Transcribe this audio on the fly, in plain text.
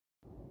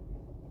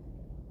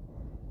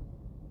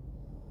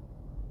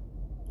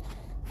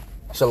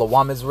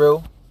Shalom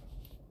Israel.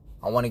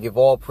 I want to give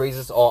all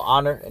praises, all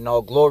honor, and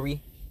all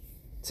glory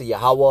to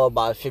Yahweh,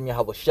 Ba'ashem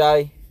Yahweh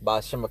Shai,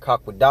 Ba'ashem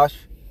Akakwadash,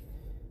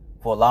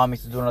 for allowing me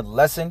to do another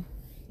lesson.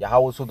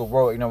 Yahweh is who the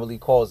world ignorantly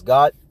calls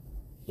God.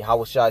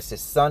 Yahweh Shai is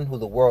his son, who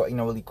the world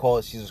ignorantly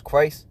calls Jesus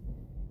Christ.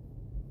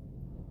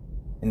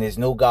 And there's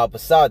no God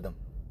beside them.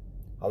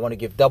 I want to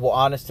give double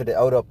honors to the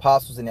elder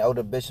apostles and the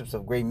elder bishops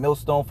of Great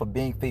Millstone for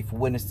being faithful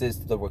witnesses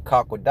to the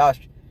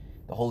Akakwadash,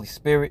 the Holy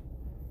Spirit,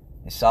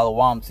 and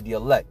Shalom to the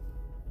elect.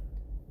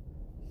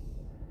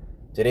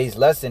 Today's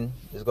lesson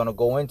is going to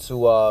go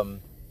into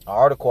an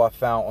article I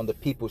found on the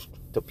People's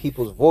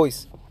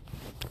Voice,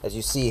 as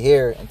you see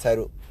here,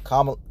 entitled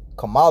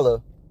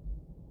Kamala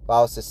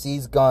vows to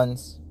seize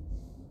guns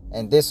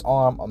and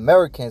disarm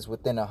Americans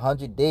within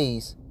 100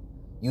 days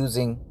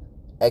using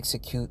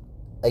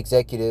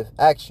executive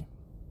action.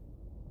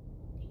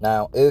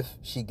 Now, if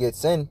she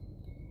gets in,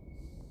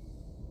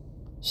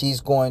 she's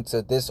going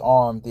to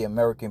disarm the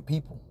American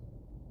people.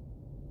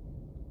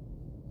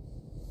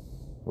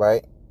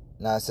 Right?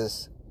 Now it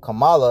says,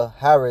 Kamala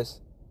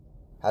Harris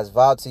has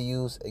vowed to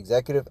use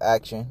executive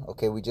action.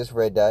 Okay, we just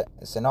read that.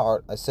 It's in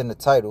the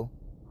title.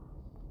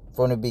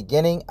 From the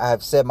beginning, I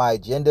have said my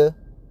agenda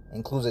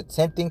includes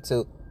attempting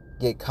to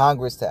get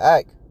Congress to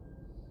act,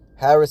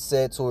 Harris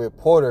said to a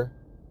reporter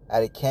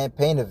at a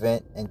campaign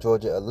event in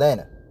Georgia,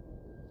 Atlanta.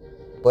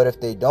 But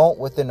if they don't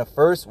within the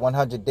first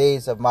 100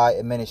 days of my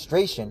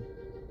administration,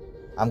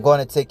 I'm going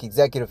to take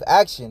executive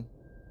action,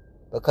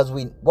 because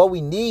what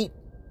we need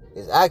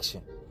is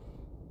action.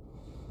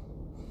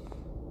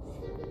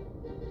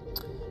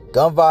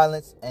 Gun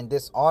violence and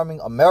disarming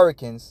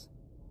Americans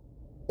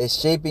is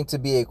shaping to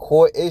be a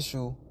core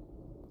issue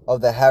of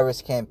the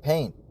Harris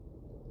campaign.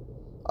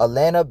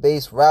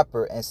 Atlanta-based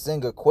rapper and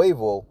singer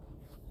Quavo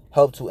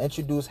helped to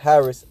introduce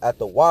Harris at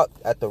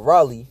the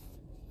rally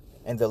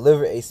and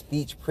deliver a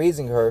speech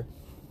praising her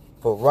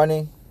for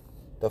running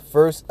the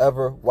first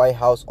ever White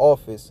House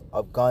office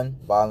of gun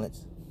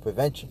violence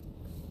prevention.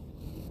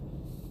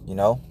 You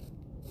know?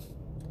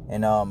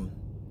 And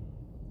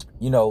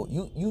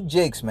you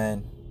jakes,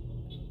 man.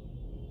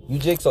 You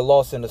jakes are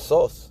lost in the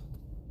sauce.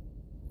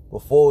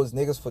 Before it was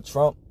niggas for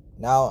Trump,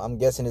 now I'm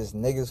guessing it's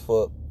niggas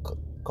for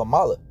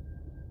Kamala.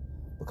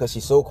 Because she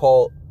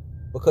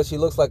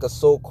looks like a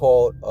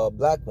so-called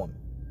black woman.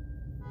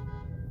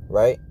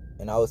 Right?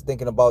 And I was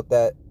thinking about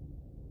that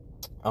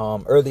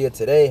earlier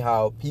today,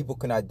 how people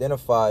can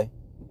identify,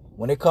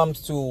 when it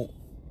comes to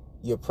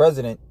your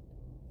president,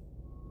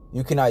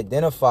 you can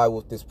identify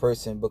with this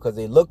person because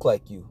they look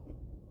like you.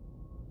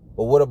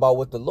 But what about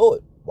with the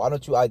Lord? Why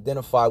don't you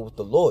identify with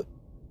the Lord?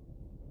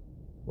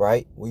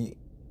 Right? We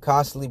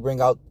constantly bring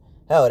out,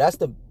 hell, that's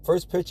the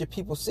first picture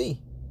people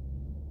see.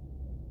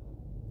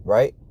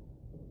 Right?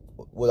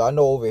 Well, I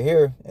know over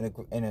here in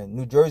a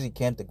New Jersey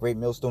camp, the Great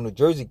Millstone, New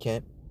Jersey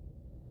camp,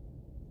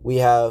 we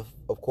have,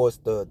 of course,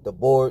 the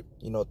board,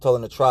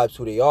 telling the tribes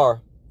who they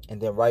are.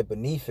 And then right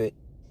beneath it,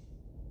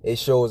 it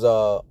shows,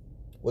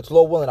 which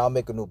Lord willing, I'll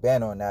make a new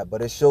banner on that.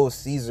 But it shows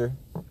Caesar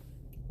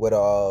with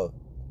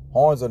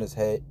horns on his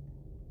head.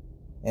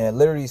 And it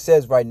literally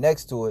says right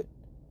next to it,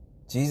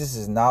 Jesus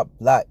is not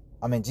black.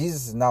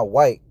 Jesus is not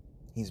white.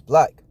 He's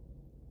black.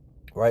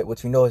 Right?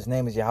 Which we know his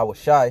name is Yahweh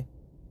Shai.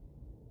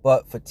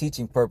 But for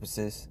teaching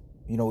purposes,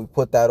 we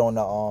put that on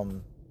the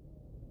on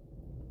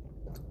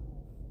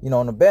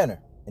the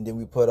banner. And then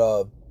we put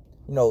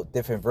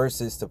different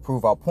verses to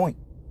prove our point.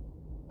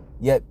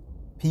 Yet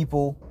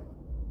people,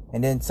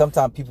 and then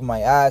sometimes people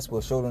might ask,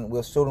 we'll show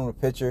them a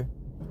picture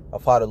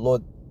of how the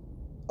Lord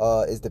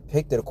is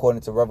depicted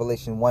according to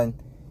Revelation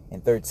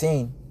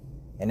 1:13,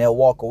 and they'll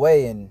walk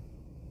away and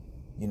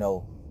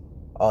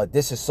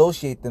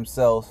disassociate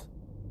themselves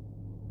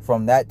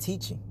from that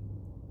teaching.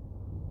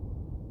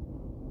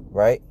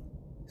 Right?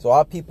 So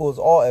our people is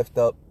all effed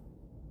up,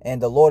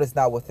 and the Lord is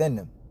not within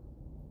them.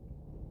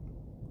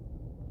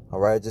 All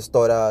right, I just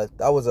thought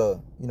that was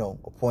a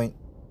point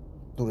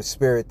through the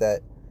spirit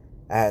that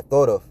I had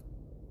thought of.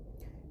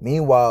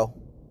 Meanwhile,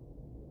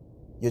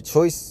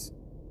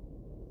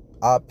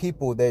 our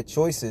people, their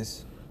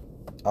choices,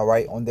 all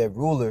right, on their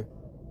ruler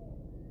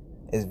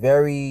is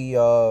very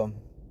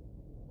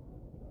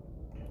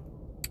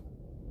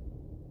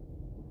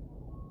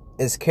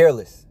is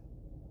careless.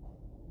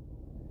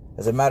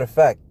 As a matter of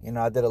fact,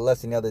 I did a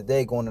lesson the other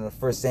day going into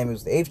 1 Samuel,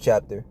 the 8th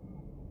chapter,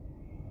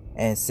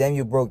 and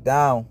Samuel broke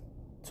down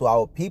to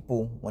our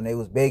people when they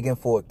was begging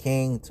for a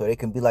king so they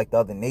can be like the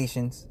other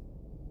nations.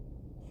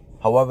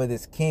 However,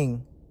 this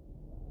king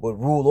would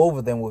rule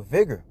over them with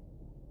vigor,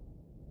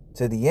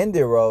 to the end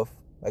thereof,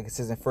 like it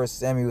says in 1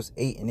 Samuel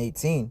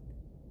 8:18,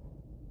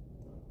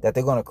 that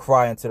they're going to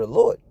cry unto the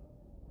Lord.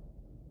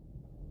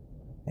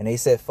 And they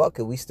said, fuck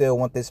it, we still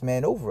want this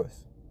man over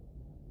us.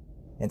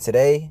 And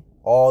today,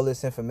 all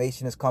this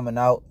information is coming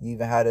out. You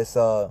even had this,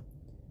 the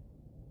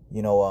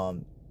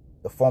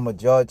former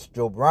judge,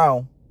 Joe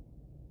Brown,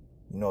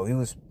 he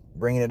was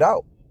bringing it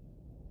out,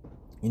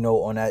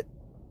 on that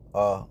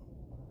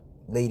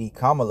lady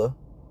Kamala,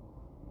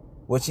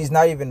 which she's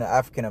not even an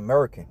African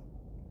American.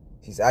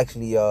 She's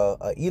actually a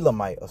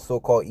Elamite, a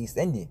so-called East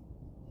Indian.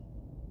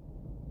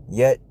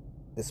 Yet,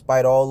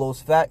 despite all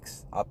those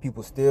facts, our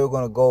people still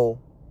gonna go,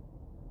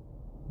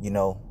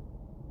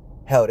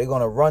 hell, they're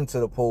gonna run to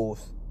the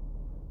polls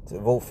to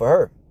vote for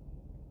her.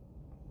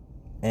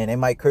 And they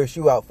might curse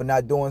you out for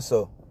not doing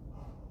so.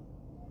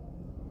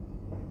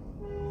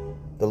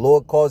 The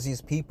Lord calls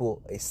these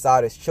people a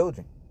Sodom's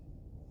children.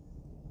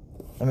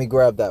 Let me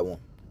grab that one.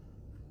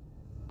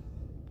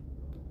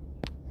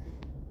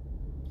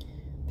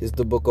 This is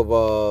the book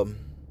of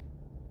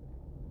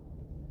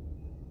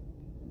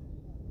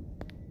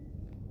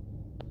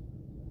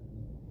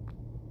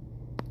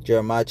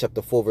Jeremiah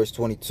chapter 4 verse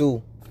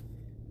 22.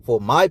 For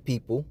my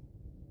people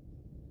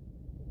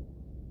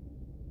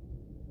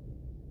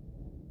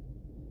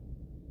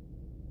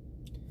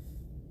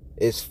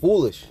is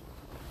foolish.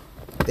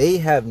 They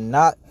have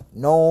not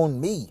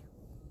known me.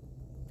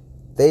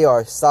 They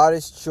are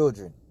Sodom's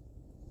children,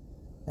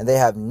 and they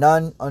have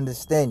none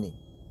understanding.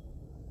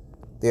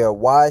 They are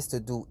wise to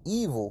do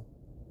evil,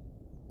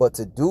 but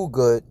to do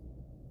good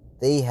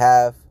they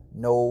have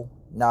no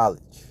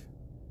knowledge.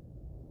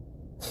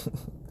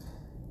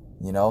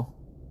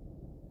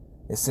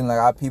 It seems like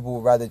our people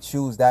would rather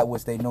choose that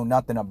which they know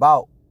nothing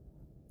about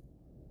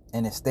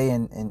and to stay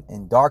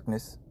in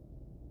darkness,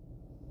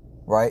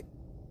 right?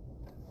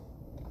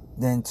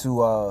 Than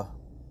to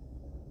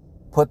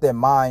put their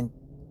mind,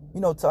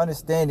 to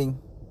understanding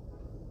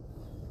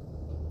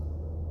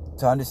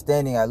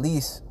at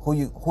least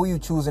who you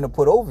choosing to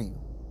put over you,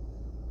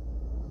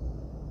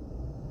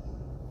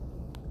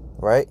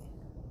 right?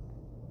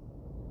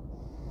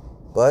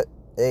 But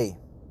hey,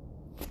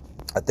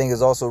 I think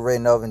it's also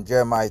written of in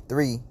Jeremiah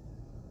 3.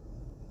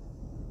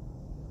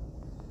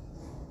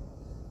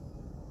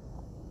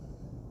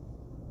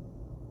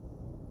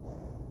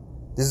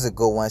 This is a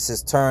good one. It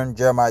says, turn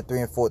Jeremiah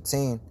 3 and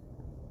 14.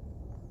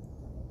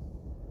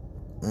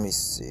 Let me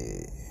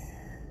see.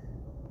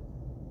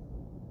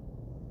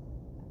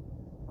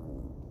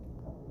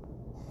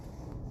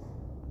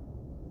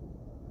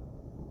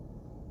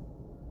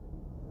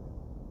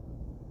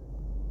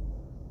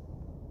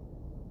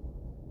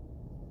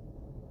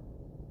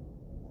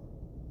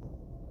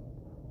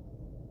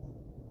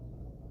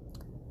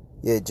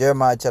 Yeah,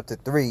 Jeremiah chapter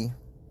 3.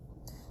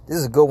 This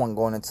is a good one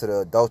going into the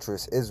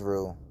adulterous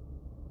Israel.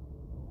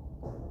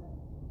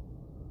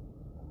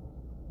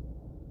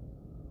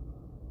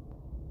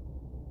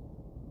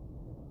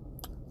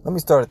 Let me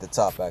start at the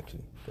top,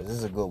 actually, because this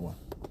is a good one.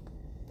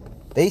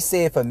 They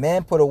say, if a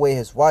man put away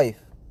his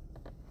wife,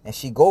 and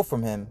she go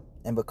from him,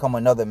 and become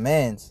another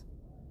man's,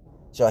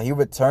 shall he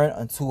return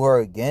unto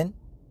her again?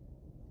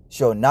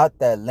 Shall not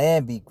that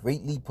land be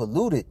greatly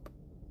polluted?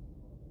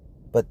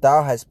 But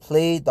thou hast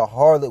played the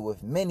harlot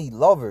with many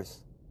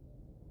lovers,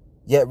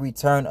 yet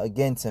return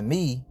again to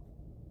me,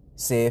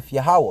 saith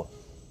Yahweh.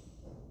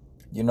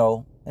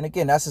 And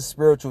again, that's a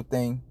spiritual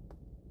thing,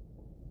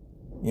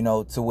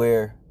 to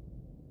where,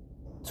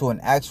 to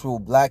an actual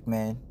black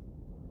man.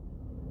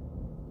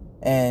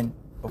 And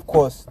of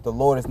course, the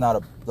Lord is not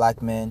a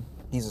black man.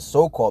 He's a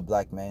so-called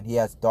black man. He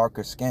has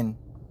darker skin.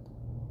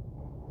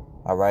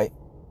 All right.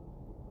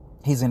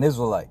 He's an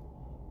Israelite.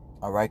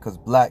 All right. Because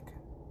black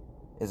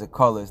is a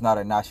color. It's not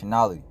a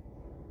nationality.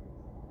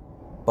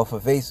 But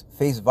for face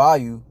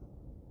value,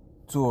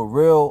 to a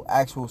real,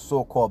 actual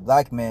so-called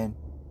black man,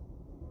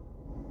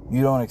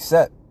 you don't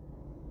accept.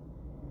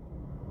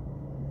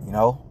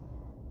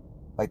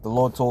 Like the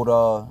Lord told,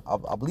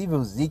 I believe it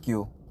was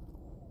Ezekiel.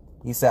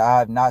 He said, I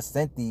have not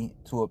sent thee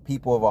to a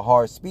people of a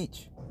hard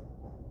speech.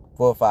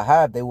 For if I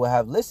have, they will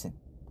have listened.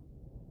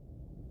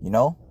 In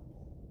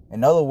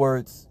other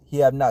words, he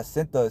have not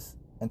sent us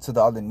into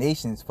the other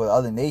nations, for the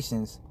other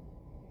nations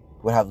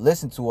would have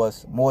listened to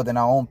us more than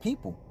our own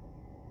people.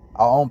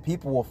 Our own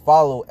people will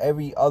follow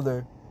every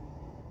other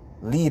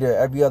leader,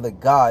 every other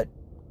god,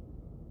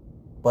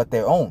 but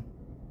their own.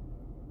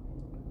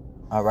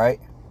 All right.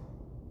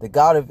 The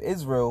God of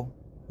Israel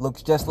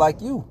looks just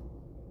like you.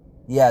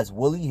 He has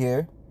woolly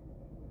hair.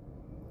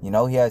 He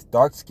has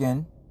dark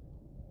skin.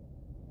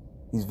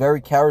 He's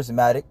very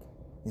charismatic.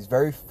 He's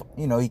very,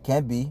 he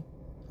can be.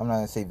 I'm not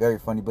going to say very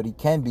funny, but he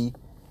can be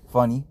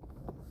funny.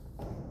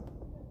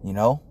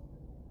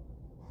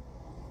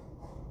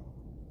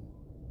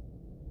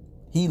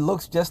 He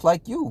looks just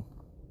like you.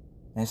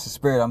 And it's the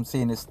spirit. I'm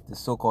seeing this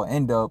so-called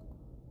end up,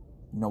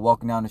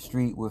 walking down the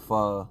street with,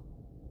 her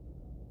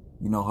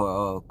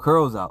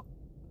curls out.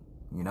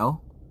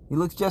 He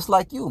looks just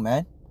like you,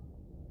 man.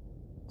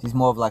 He's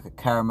more of like a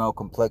caramel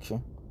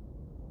complexion.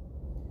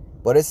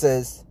 But it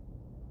says,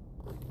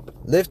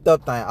 lift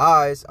up thine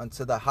eyes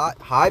unto the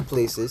high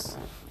places,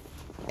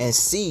 and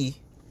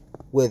see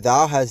where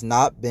thou hast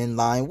not been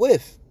lying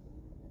with.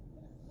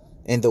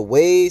 And the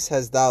ways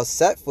hast thou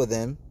set for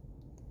them,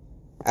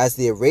 as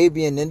the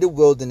Arabian in the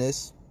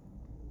wilderness,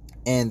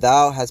 and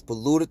thou hast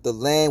polluted the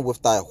land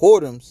with thy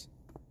whoredoms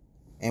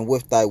and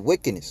with thy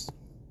wickedness.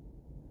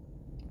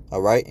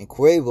 All right, and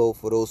Quavo,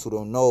 for those who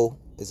don't know,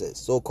 is a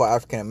so-called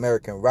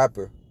African-American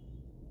rapper,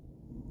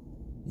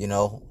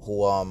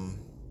 who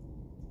I'm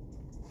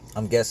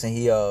guessing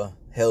he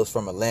hails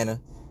from Atlanta.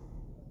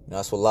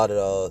 That's what a lot of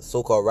the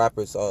so-called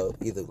rappers are,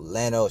 either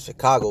Atlanta or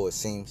Chicago, it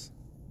seems.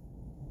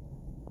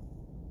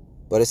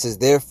 But it says,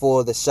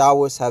 therefore the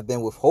showers have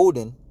been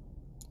withholden.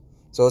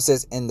 So it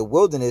says, in the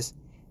wilderness,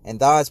 and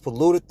thou hast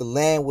polluted the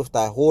land with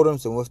thy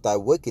whoredoms and with thy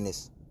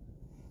wickedness.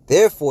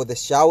 Therefore the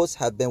showers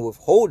have been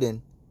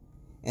withholden,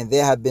 and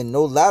there have been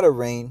no latter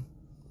rain,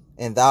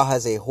 and thou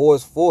hast a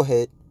whore's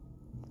forehead,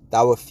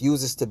 thou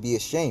refusest to be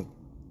ashamed.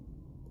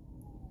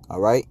 All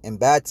right? And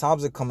bad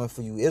times are coming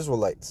for you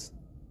Israelites.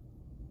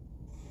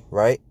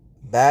 Right?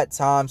 Bad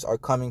times are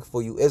coming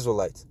for you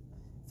Israelites.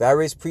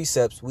 Various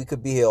precepts we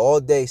could be here all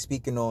day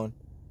speaking on,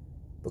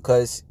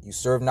 because you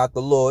serve not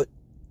the Lord,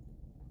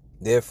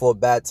 therefore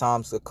bad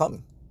times are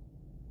coming.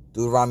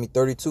 Deuteronomy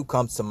 32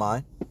 comes to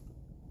mind.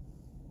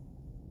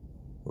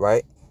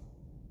 Right?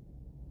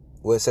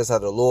 Where it says how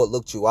the Lord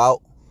looked you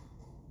out,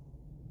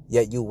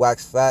 yet you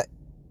wax fat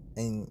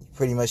and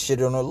pretty much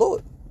shit on the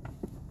Lord.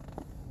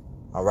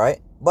 All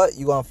right? But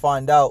you're going to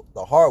find out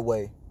the hard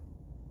way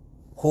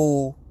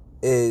who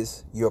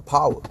is your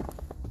power,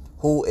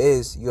 who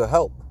is your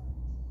help.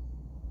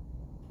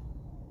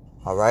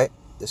 All right?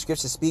 The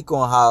scriptures speak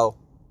on how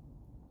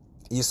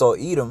Esau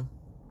Edom,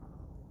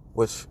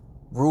 which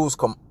rules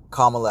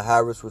Kamala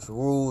Harris, which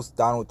rules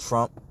Donald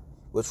Trump,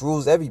 which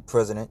rules every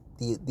president,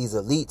 these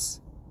elites,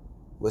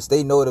 which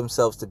they know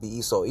themselves to be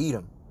Esau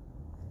Edom.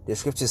 The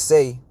scriptures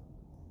say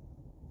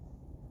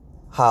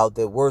how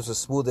their words were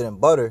smoother than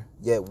butter,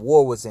 yet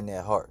war was in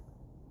their heart.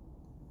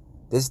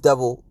 This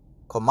devil,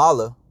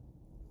 Kamala,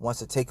 wants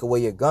to take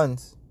away your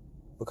guns,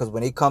 because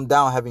when they come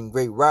down having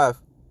great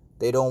wrath,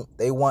 they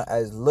want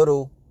as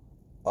little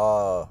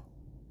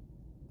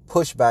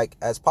pushback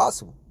as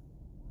possible.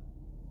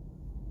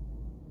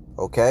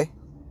 Okay?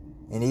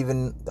 And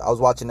even, I was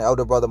watching the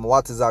elder brother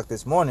Mwatazak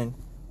this morning.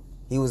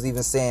 He was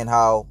even saying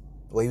how,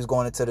 he was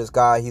going into this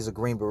guy, he's a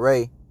Green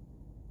Beret.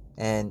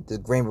 And the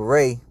Green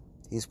Beret,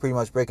 he's pretty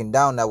much breaking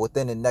down that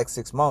within the next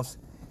 6 months,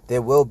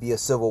 there will be a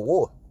civil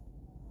war.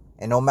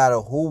 And no matter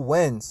who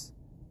wins,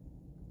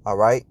 all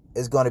right,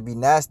 it's going to be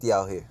nasty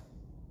out here.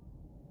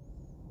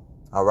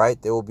 All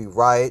right, there will be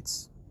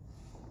riots,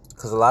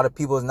 because a lot of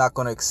people is not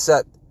going to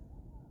accept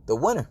the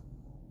winner.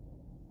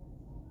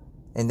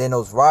 And then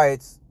those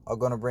riots are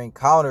going to bring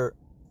counter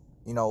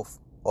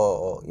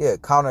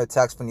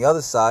attacks from the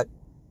other side.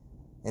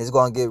 And it's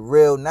going to get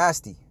real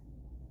nasty.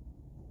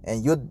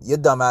 And your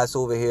dumb ass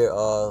over here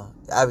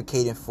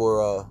advocating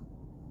for,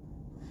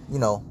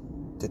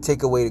 to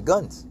take away the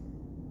guns.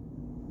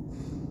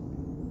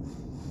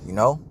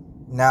 Now,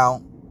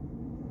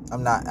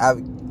 I'm not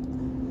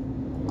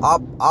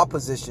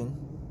opposition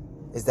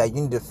is that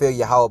you need to fear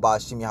Yahweh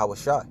Ba'ashim Yahweh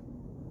Shai.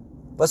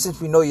 But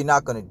since we know you're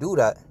not going to do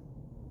that,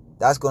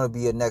 that's going to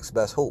be your next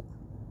best hope.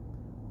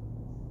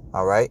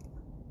 All right?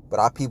 But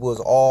our people is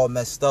all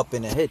messed up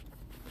in the head.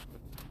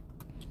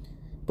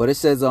 But it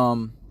says,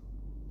 wilt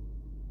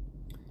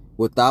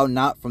thou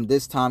not from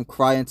this time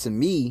cry unto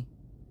me,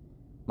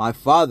 my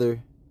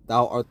father,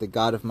 thou art the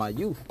God of my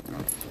youth.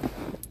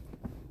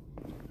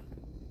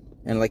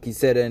 And like he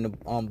said in the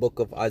book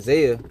of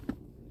Isaiah,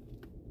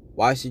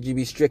 why should you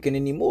be stricken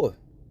anymore?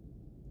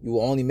 You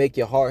will only make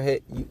your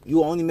you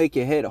will only make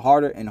your head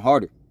harder and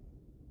harder.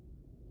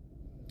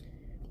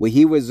 Will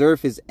he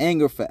reserve his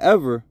anger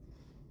forever?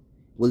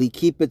 Will he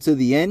keep it to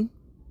the end?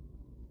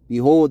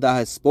 Behold, thou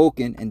hast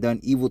spoken and done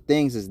evil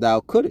things as thou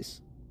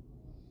couldest.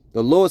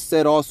 The Lord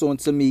said also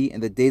unto me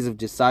in the days of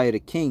Josiah the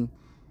king,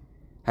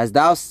 hast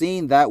thou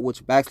seen that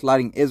which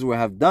backsliding Israel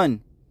have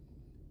done?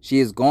 She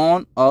is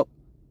gone up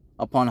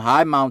upon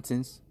high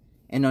mountains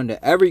and under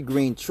every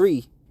green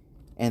tree,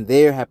 and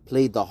there have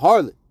played the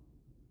harlot.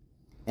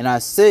 And I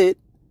said,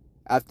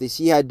 after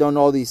she had done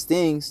all these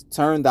things,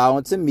 turn thou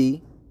unto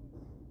me,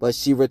 but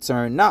she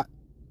returned not.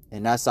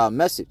 And that's our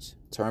message.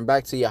 Turn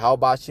back to Yahweh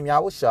Ba'ashim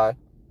Yahweh Shai,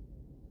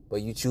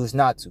 but you choose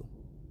not to.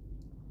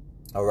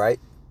 All right?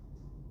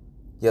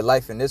 Your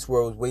life in this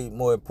world is way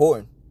more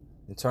important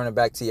than turning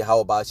back to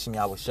Yahweh Ba'ashim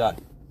Yahweh Shai.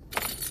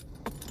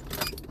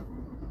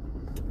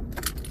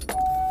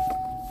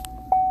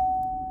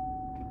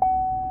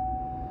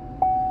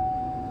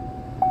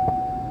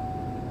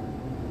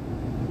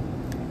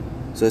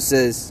 So it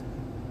says,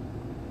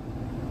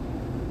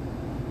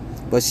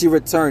 but she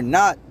returned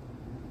not,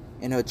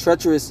 and her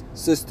treacherous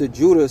sister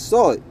Judah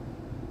saw it.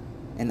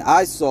 And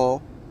I saw,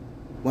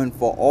 when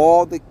for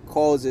all the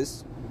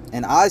causes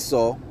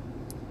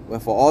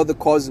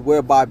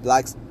whereby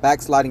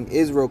backsliding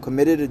Israel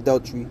committed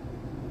adultery,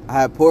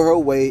 I had put her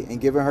away and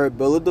given her a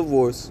bill of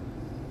divorce.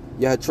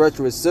 Yet her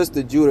treacherous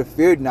sister Judah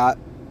feared not,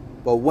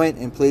 but went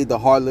and played the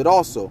harlot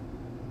also.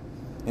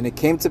 And it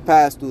came to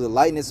pass through the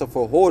lightness of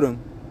her whoredom,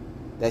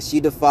 that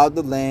she defiled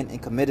the land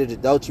and committed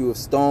adultery with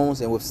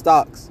stones and with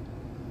stocks.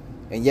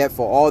 And yet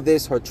for all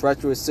this her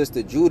treacherous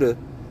sister Judah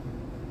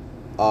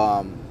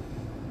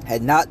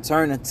had not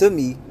turned unto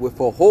me with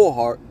her whole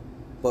heart,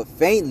 but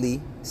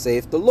faintly,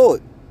 saith the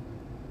Lord.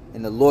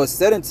 And the Lord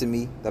said unto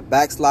me, the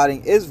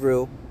backsliding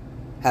Israel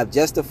have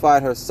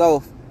justified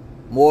herself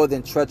more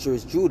than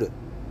treacherous Judah.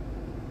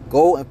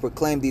 Go and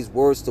proclaim these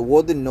words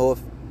toward the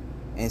north,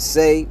 and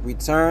say,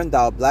 Return,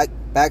 thou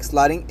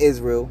backsliding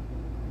Israel,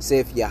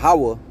 saith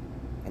Yahweh,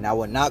 and I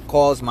will not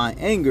cause my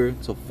anger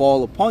to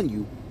fall upon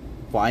you,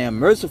 for I am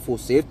merciful,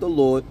 saith the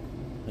Lord,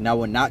 and I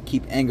will not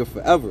keep anger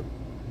forever.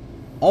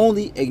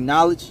 Only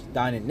acknowledge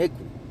thine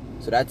iniquity.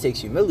 So that takes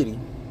humility.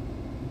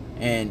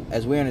 And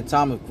as we're in a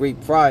time of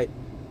great pride,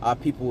 our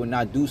people will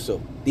not do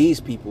so. These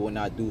people will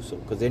not do so,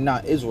 because they're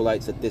not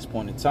Israelites at this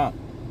point in time.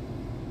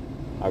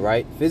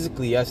 Alright?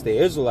 Physically, yes,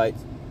 they're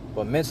Israelites,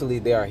 but mentally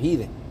they are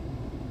heathen.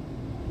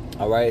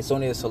 Alright? It's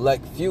only a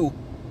select few,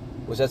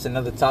 which that's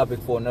another topic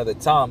for another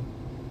time,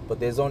 but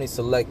there's only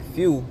select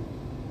few,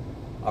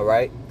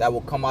 alright, that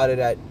will come out of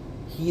that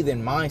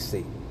heathen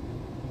mindset,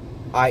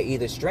 i.e.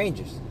 the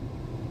strangers.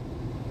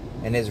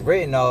 And it's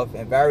written of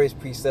in various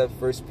precepts,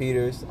 1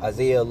 Peter's,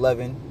 Isaiah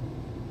 11,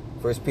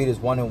 1 Peter's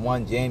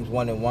 1:1, James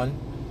 1:1,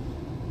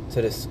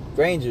 to the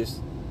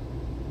strangers,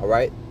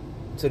 alright,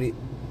 to the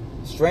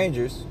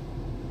strangers,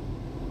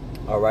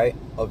 alright,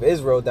 of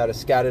Israel that are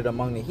scattered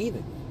among the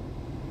heathen.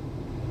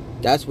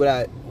 That's where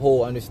that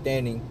whole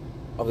understanding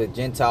of the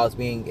Gentiles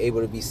being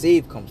able to be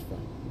saved comes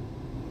from.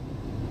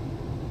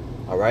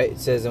 Alright, it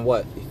says in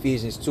what?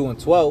 Ephesians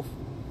 2:12,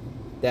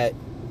 that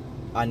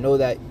I know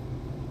that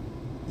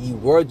ye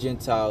were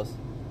Gentiles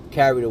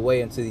carried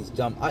away into these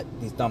dumb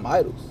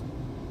idols.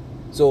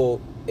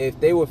 So if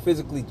they were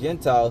physically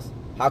Gentiles,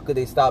 how could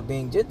they stop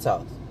being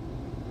Gentiles?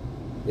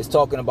 It's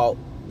talking about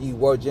ye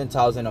were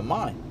Gentiles in a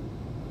mind.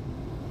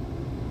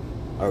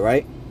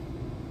 Alright?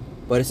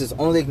 But it says,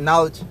 only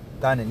acknowledge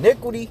thine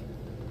iniquity,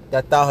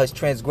 that thou hast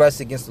transgressed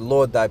against the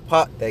Lord thy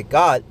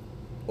God,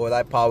 or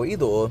thy power,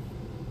 either or,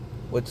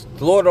 which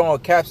the Lord on all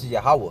caps is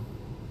Yahweh,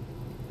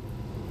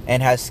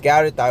 and has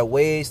scattered thy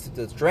ways to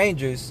the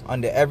strangers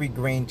under every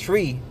green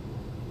tree,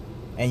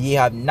 and ye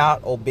have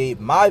not obeyed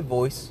my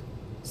voice,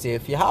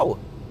 saith Yahweh.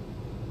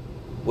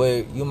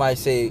 Where you might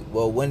say,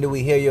 well, when do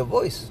we hear your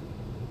voice?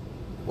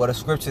 Well, the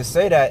scriptures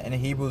say that in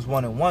Hebrews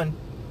 1:1,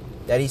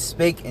 that he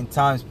spake in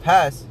times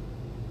past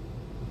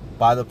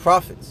by the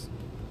prophets.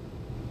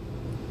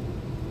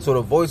 So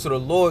the voice of the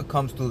Lord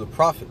comes through the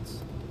prophets.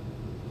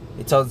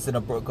 It tells us in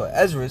the book of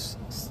Ezra,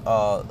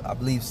 I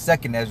believe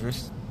 2nd Ezra,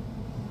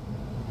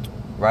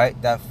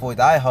 right, that for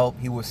thy help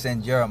he will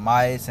send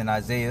Jeremiah and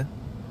Isaiah,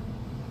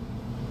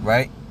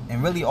 right,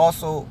 and really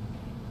also,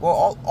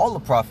 well, all the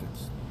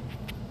prophets,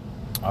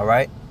 all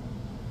right,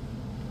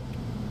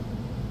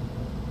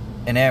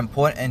 and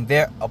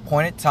their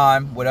appointed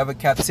time, whatever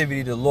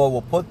captivity the Lord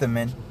will put them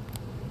in,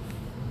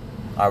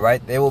 all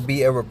right, there will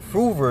be a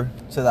reprover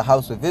to the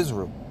house of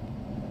Israel.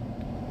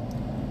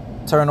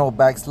 Turn, O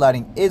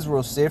backsliding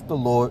Israel, saith the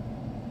Lord,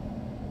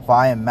 for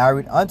I am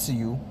married unto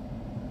you,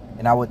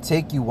 and I will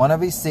take you one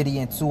of a city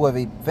and two of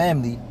a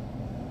family,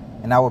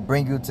 and I will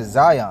bring you to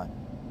Zion,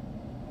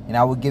 and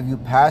I will give you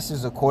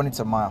pastors according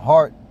to my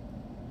heart,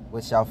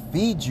 which shall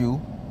feed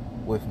you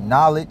with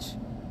knowledge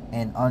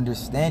and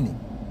understanding.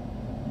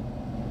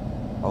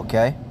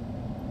 Okay?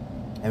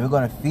 And we're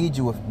going to feed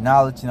you with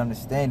knowledge and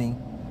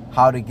understanding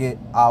how to get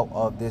out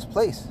of this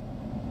place.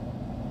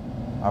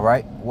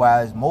 Alright?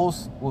 Whereas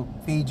most will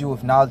feed you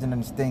with knowledge and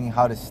understanding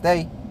how to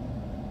stay,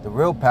 the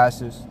real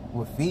pastors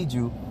will feed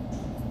you,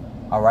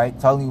 alright,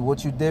 telling you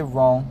what you did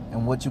wrong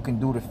and what you can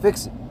do to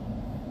fix it.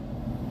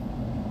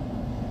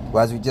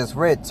 Well, as we just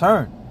read,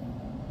 turn.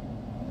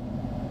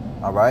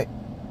 Alright?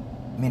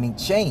 Meaning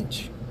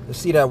change. Let's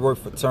see that word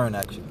for turn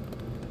actually.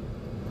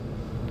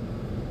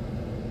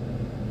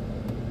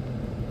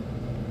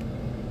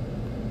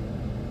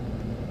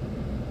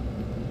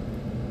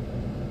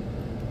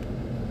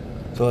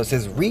 So it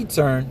says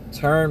return,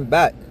 turn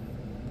back.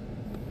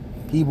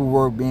 Hebrew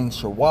word being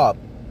shawab.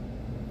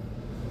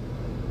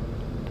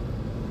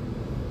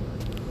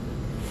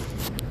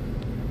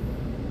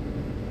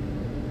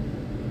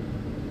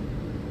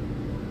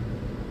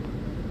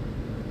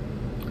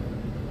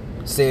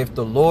 Saith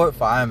the Lord,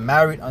 for I am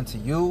married unto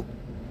you,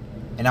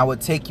 and I will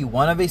take you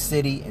one of a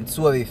city and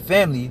two of a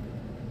family,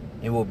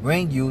 and will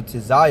bring you to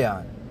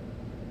Zion.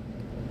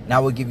 And I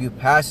will give you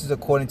pastors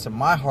according to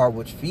my heart,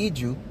 which feed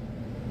you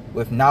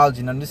with knowledge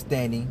and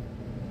understanding.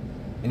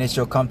 And it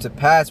shall come to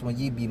pass, when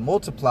ye be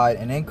multiplied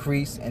and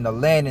increase in the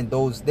land in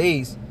those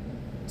days,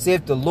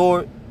 saith the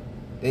Lord,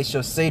 they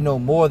shall say no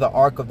more, the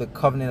ark of the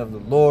covenant of the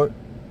Lord,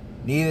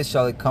 neither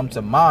shall it come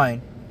to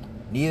mind,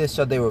 neither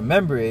shall they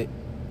remember it,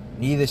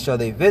 neither shall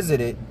they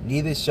visit it,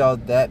 neither shall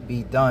that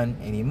be done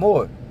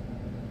anymore.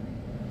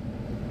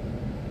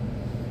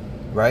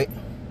 Right?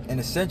 And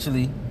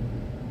essentially,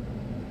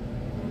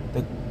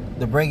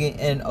 the bringing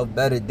in of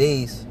better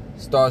days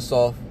starts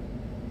off,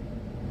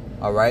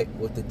 all right,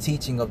 with the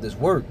teaching of this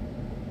word.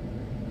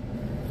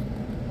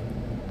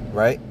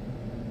 Right?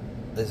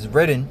 It's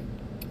written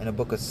in the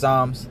book of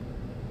Psalms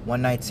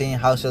 119,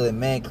 how shall a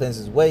man cleanse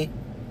his way?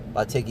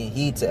 By taking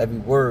heed to every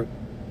word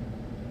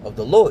of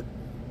the Lord.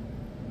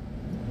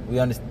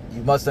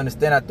 You must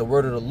understand that the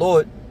word of the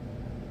Lord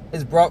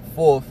is brought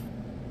forth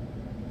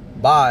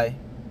by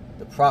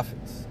the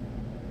prophets.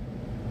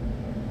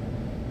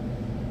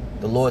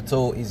 The Lord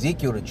told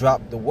Ezekiel to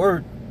drop the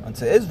word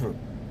unto Israel.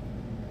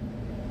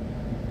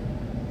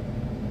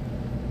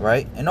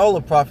 right? And all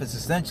the prophets,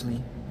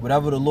 essentially,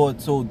 whatever the Lord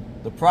told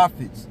the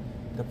prophets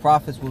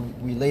will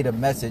relay the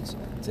message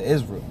to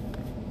Israel.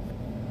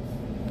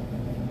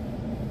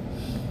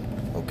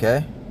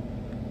 Okay?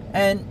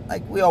 And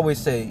like we always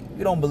say, if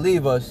you don't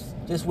believe us,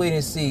 just wait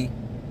and see.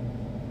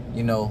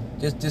 You know,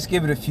 just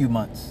give it a few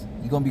months.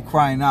 You're going to be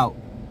crying out,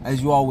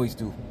 as you always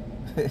do.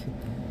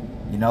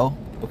 You know?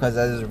 Because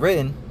as it's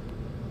written,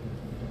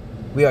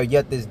 we are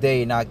yet this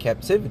day in our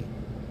captivity.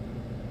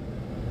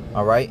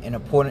 Alright? And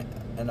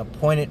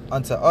appointed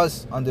unto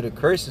us under the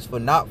curses for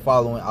not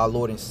following our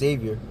Lord and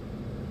Savior,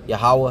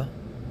 Yahweh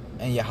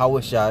and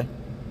Yahweh Shai.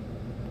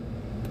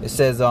 It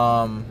says,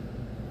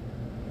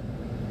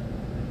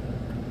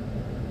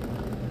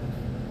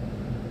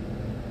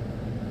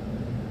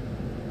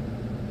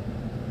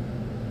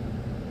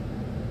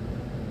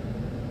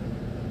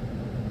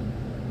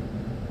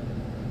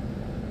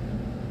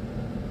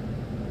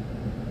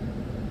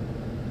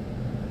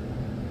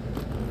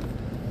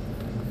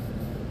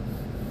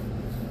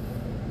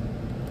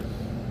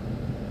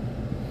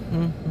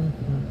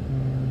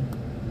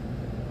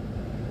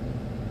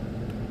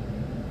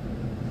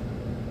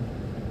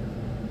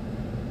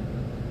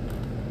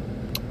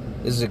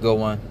 this is a good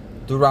one.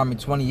 Deuteronomy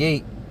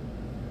 28,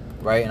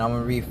 right? And I'm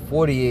going to read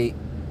 48.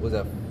 Was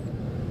that?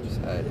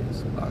 Just had it.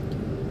 It's locked.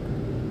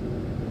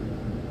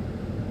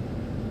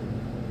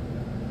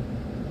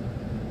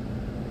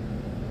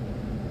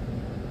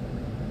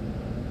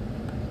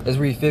 Let's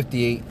read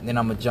 58, and then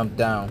I'm going to jump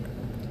down.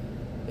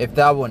 If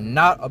thou wilt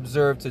not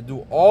observe to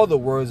do all the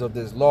words of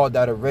this law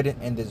that are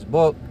written in this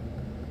book,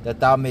 that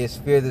thou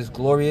mayest fear this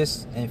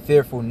glorious and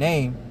fearful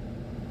name,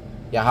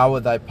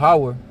 Yahweh thy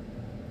power,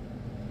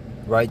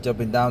 right,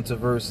 jumping down to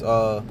verse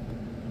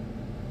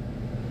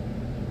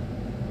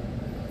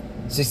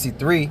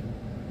 63,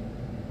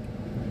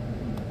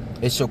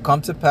 it shall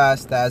come to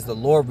pass that as the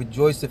Lord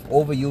rejoiceth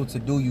over you to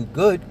do you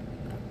good,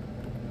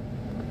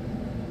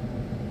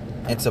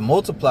 and to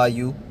multiply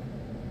you,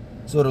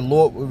 so the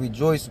Lord will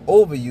rejoice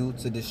over you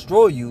to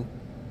destroy you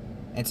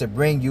and to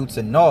bring you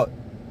to naught.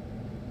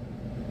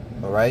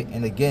 Alright,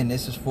 and again,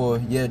 this is for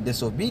your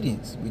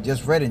disobedience. We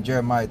just read in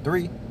Jeremiah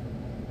 3,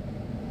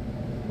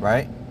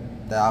 right,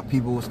 that our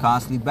people was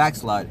constantly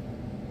backsliding.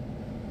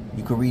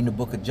 You could read in the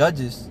book of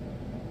Judges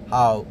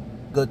how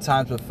good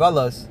times befell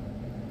us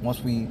once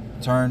we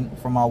turned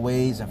from our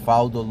ways and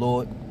followed the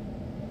Lord.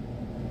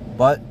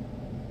 But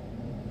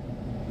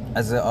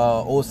as the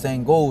old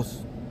saying goes,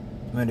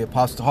 when the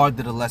Apostle Hart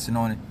did a lesson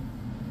on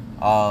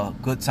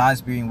it, good times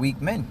being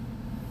weak men.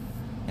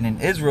 And in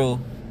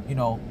Israel, you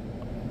know,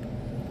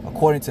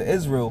 according to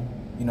Israel,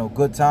 you know,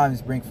 good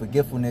times bring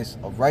forgetfulness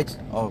of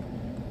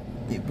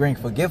bring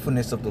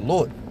forgetfulness of the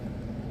Lord.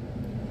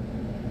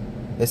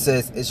 It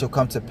says, it shall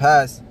come to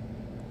pass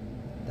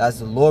that as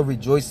the Lord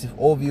rejoiceth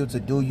over you to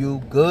do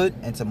you good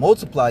and to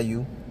multiply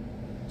you,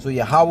 so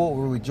Yahweh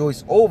will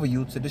rejoice over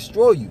you to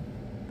destroy you.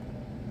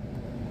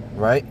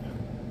 Right?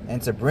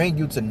 And to bring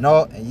you to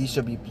naught, and ye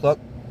shall be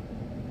plucked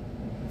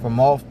from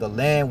off the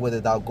land whither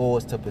thou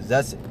goest to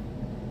possess it.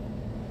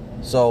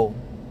 So,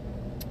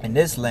 in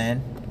this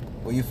land,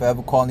 where you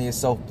forever calling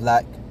yourself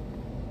black,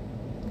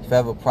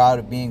 forever proud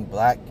of being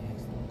black,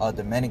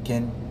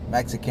 Dominican,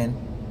 Mexican,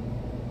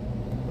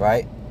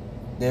 right?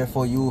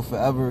 Therefore, you will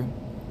forever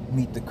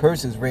meet the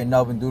curses written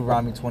of in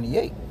Deuteronomy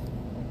 28.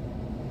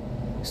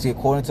 See,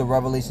 according to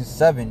Revelation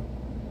 7,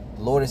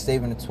 the Lord is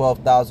saving the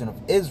 12,000 of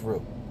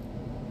Israel,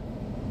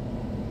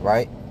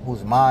 right?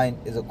 Whose mind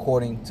is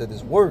according to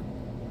this word.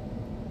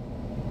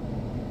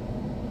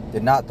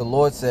 Did not the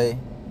Lord say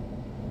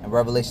in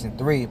Revelation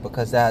 3,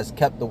 because thou hast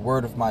kept the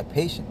word of my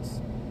patience,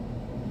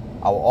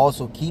 I will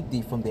also keep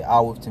thee from the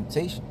hour of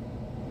temptation,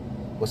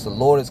 which the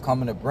Lord is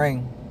coming to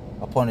bring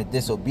upon the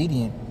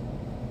disobedient.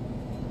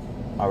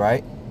 All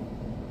right.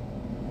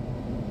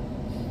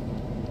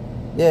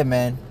 Yeah,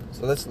 man.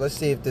 So let's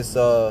see if this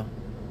what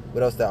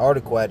else that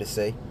article had to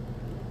say.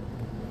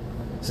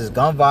 It says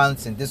gun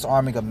violence and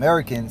disarming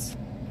Americans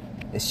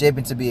is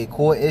shaping to be a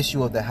core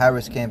issue of the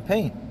Harris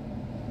campaign.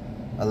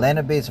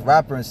 Atlanta-based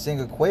rapper and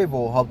singer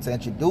Quavo helped to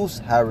introduce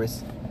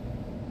Harris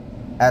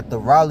at the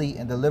rally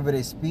and delivered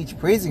a speech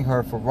praising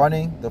her for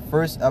running the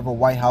first ever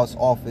White House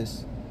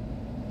office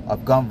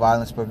of gun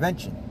violence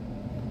prevention.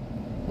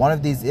 One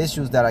of these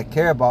issues that I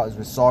care about is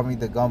resolving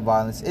the gun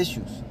violence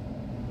issues,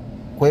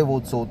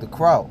 Quavo told the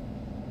crowd.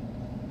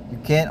 You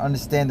can't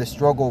understand the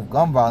struggle of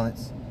gun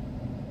violence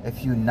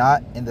if you're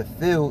not in the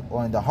field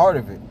or in the heart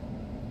of it.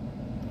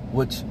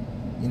 Which,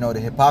 you know, the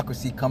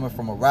hypocrisy coming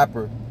from a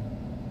rapper,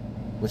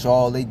 which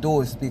all they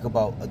do is speak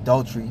about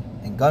adultery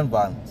and gun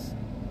violence.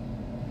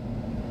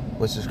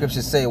 Which the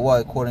scriptures say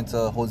what, according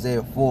to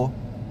Hosea 4,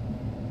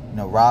 you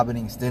know,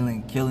 robbing,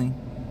 stealing, killing,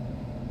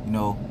 you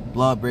know,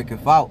 blood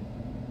breaketh out.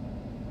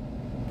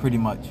 Pretty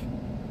much.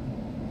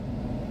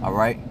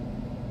 Alright?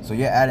 So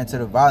you're adding to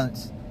the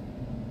violence,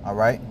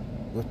 alright,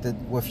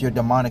 with your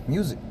demonic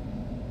music.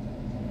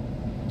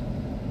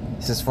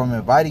 It says, from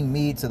inviting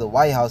me to the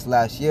White House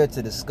last year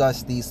to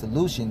discuss these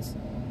solutions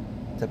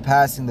to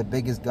passing the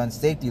biggest gun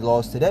safety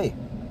laws today.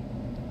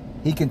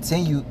 He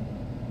continued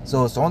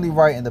So it's only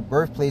right, in the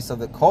birthplace of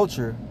the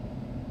culture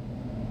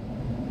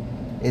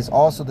is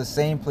also the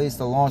same place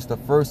to launch the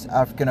first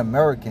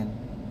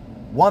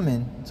African-American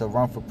woman to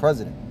run for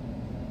president.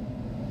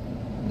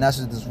 And that's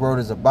what this world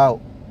is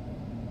about.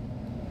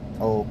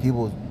 Oh,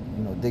 people,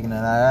 digging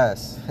in that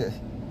ass.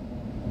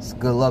 It's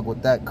good luck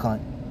with that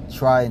cunt.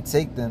 Try and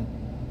take them.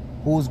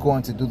 Who's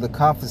going to do the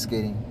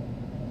confiscating?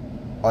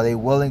 Are they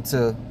willing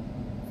to,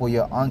 for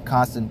your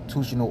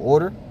unconstitutional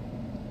order?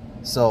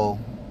 So,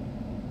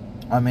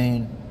 I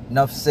mean,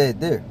 enough said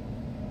there.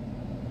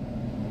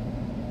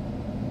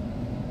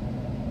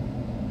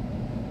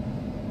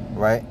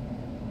 Right?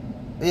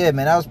 But yeah,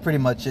 man, that was pretty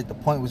much it. The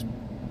point was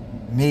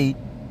made.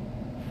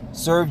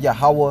 Serve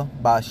Yahweh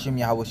by Hashem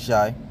Yahweh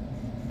Shai.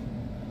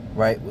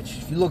 Right? Which,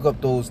 if you look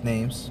up those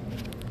names,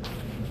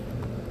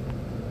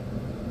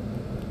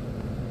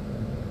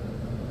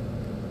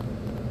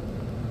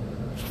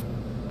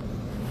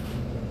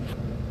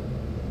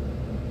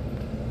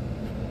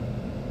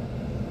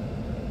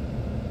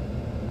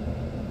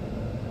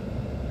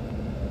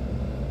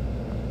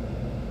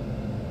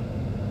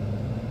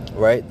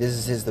 right? This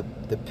is his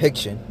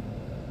depiction.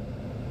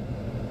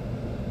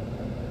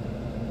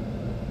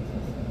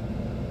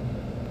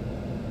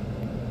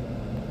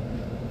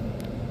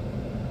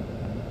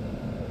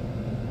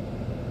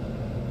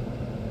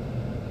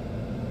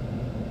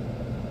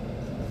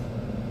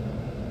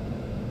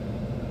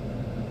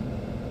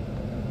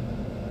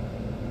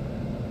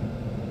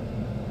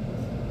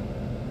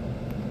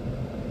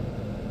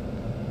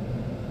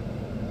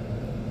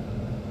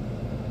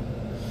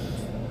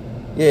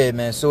 Yeah,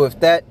 man. So if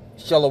that,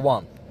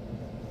 Shalom.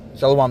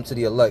 Shalom to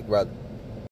the elect, rather.